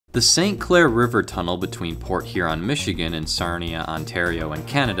The St. Clair River Tunnel between Port Huron, Michigan and Sarnia, Ontario and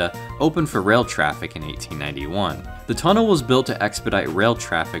Canada opened for rail traffic in 1891. The tunnel was built to expedite rail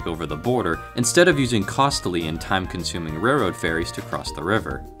traffic over the border instead of using costly and time-consuming railroad ferries to cross the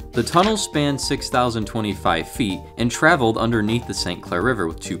river. The tunnel spanned 6,025 feet and traveled underneath the St. Clair River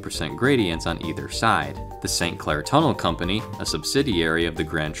with 2% gradients on either side. The St. Clair Tunnel Company, a subsidiary of the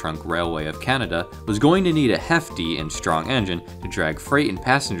Grand Trunk Railway of Canada, was going to need a hefty and strong engine to drag freight and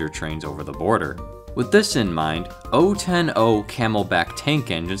passenger trains over the border. With this in mind, 010O camelback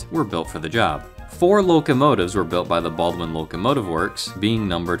tank engines were built for the job. 4 locomotives were built by the Baldwin Locomotive Works, being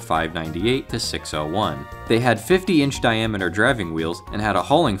numbered 598 to 601. They had 50-inch diameter driving wheels and had a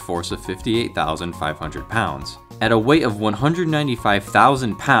hauling force of 58,500 pounds. At a weight of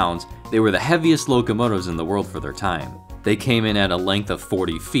 195,000 pounds, they were the heaviest locomotives in the world for their time. They came in at a length of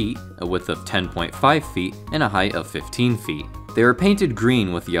 40 feet, a width of 10.5 feet, and a height of 15 feet. They were painted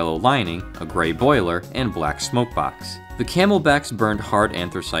green with yellow lining, a gray boiler, and black smokebox. The camelbacks burned hard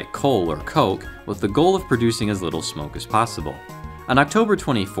anthracite coal or coke with the goal of producing as little smoke as possible. On October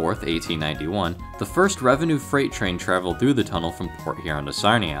 24, 1891, the first revenue freight train traveled through the tunnel from Port Huron to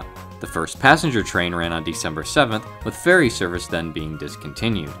Sarnia. The first passenger train ran on December 7th, with ferry service then being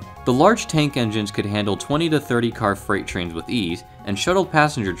discontinued. The large tank engines could handle 20 to 30 car freight trains with ease and shuttled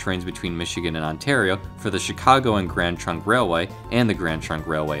passenger trains between Michigan and Ontario for the Chicago and Grand Trunk Railway and the Grand Trunk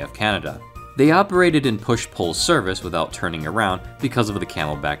Railway of Canada. They operated in push-pull service without turning around because of the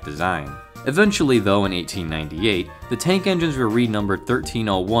camelback design. Eventually though, in 1898, the tank engines were renumbered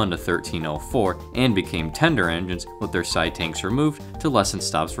 1301 to 1304 and became tender engines with their side tanks removed to lessen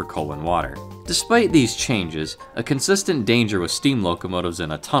stops for coal and water. Despite these changes, a consistent danger with steam locomotives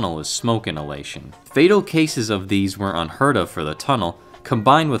in a tunnel is smoke inhalation. Fatal cases of these were unheard of for the tunnel,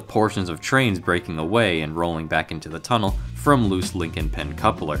 combined with portions of trains breaking away and rolling back into the tunnel from loose link and pin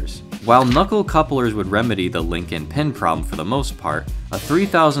couplers. While knuckle couplers would remedy the link and pin problem for the most part, a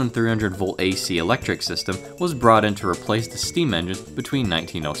 3,300 volt AC electric system was brought in to replace the steam engines between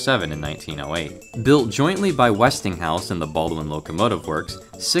 1907 and 1908. Built jointly by Westinghouse and the Baldwin Locomotive Works,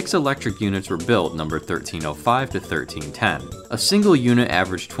 6 electric units were built numbered 1305 to 1310. A single unit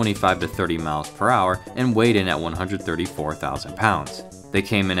averaged 25 to 30 miles per hour and weighed in at 134,000 pounds. They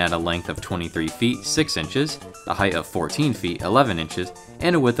came in at a length of 23 feet 6 inches, a height of 14 feet 11 inches,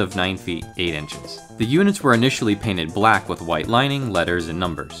 and a width of 9 feet 8 inches. The units were initially painted black with white lining, letters, and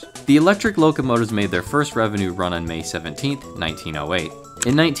numbers. The electric locomotives made their first revenue run on May 17, 1908.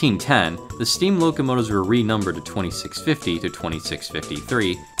 In 1910, the steam locomotives were renumbered to 2650 to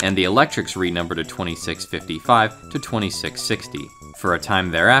 2653, and the electrics renumbered to 2655 to 2660. For a time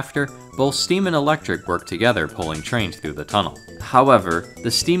thereafter, both steam and electric worked together pulling trains through the tunnel. However,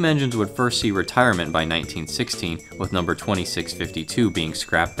 the steam engines would first see retirement by 1916, with number 2652 being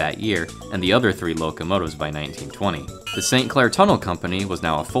scrapped that year, and the other 3 locomotives by 1920. The St. Clair Tunnel Company was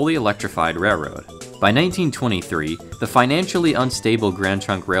now a fully electrified railroad. By 1923, the financially unstable Grand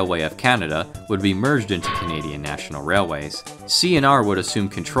Trunk Railway of Canada would be merged into Canadian National Railways. C&R would assume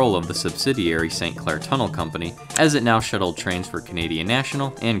control of the subsidiary St. Clair Tunnel Company, as it now shuttled trains for Canadian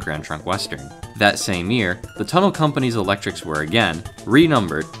National and Grand Trunk Western. That same year, the Tunnel Company's electrics were again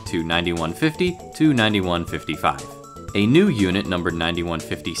renumbered to 9150 to 9155. A new unit numbered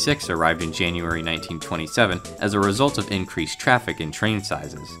 9156 arrived in January 1927 as a result of increased traffic and train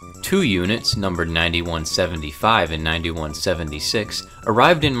sizes. 2 units, numbered 9175 and 9176,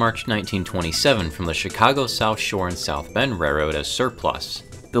 arrived in March 1927 from the Chicago South Shore and South Bend Railroad as surplus.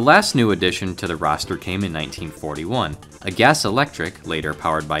 The last new addition to the roster came in 1941, a gas-electric, later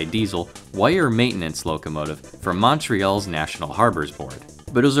powered by diesel, wire maintenance locomotive from Montreal's National Harbors Board.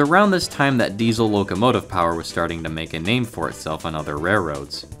 But it was around this time that diesel locomotive power was starting to make a name for itself on other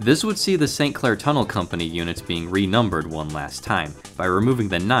railroads. This would see the St. Clair Tunnel Company units being renumbered one last time, by removing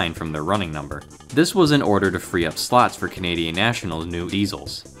the 9 from their running number. This was in order to free up slots for Canadian National's new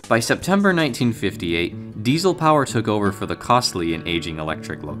diesels. By September 1958, diesel power took over for the costly and aging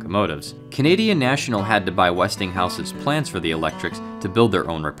electric locomotives. Canadian National had to buy Westinghouse's plans for the electrics to build their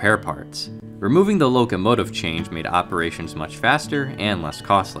own repair parts. Removing the locomotive change made operations much faster and less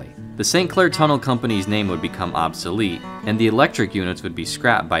costly. The St. Clair Tunnel Company's name would become obsolete, and the electric units would be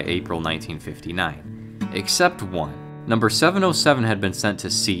scrapped by April 1959. Except one. Number 707 had been sent to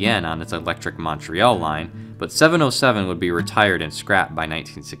CN on its electric Montreal line, but 707 would be retired and scrapped by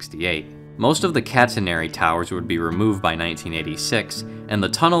 1968. Most of the catenary towers would be removed by 1986, and the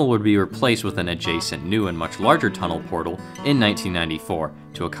tunnel would be replaced with an adjacent new and much larger tunnel portal in 1994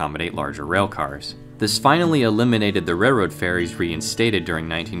 to accommodate larger rail cars. This finally eliminated the railroad ferries reinstated during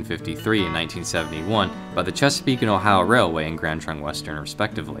 1953 and 1971 by the Chesapeake and Ohio Railway and Grand Trunk Western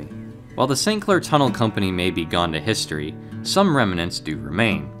respectively. While the St. Clair Tunnel Company may be gone to history, some remnants do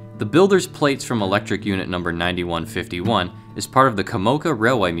remain. The builder's plates from electric unit number 9151 is part of the Kamoka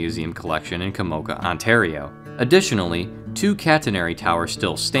Railway Museum collection in Kamoka, Ontario. Additionally, 2 catenary towers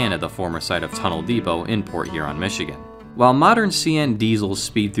still stand at the former site of Tunnel Depot in Port Huron, Michigan. While modern CN diesels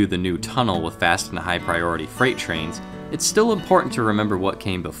speed through the new tunnel with fast and high-priority freight trains, it's still important to remember what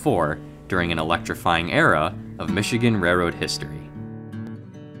came before, during an electrifying era of Michigan railroad history.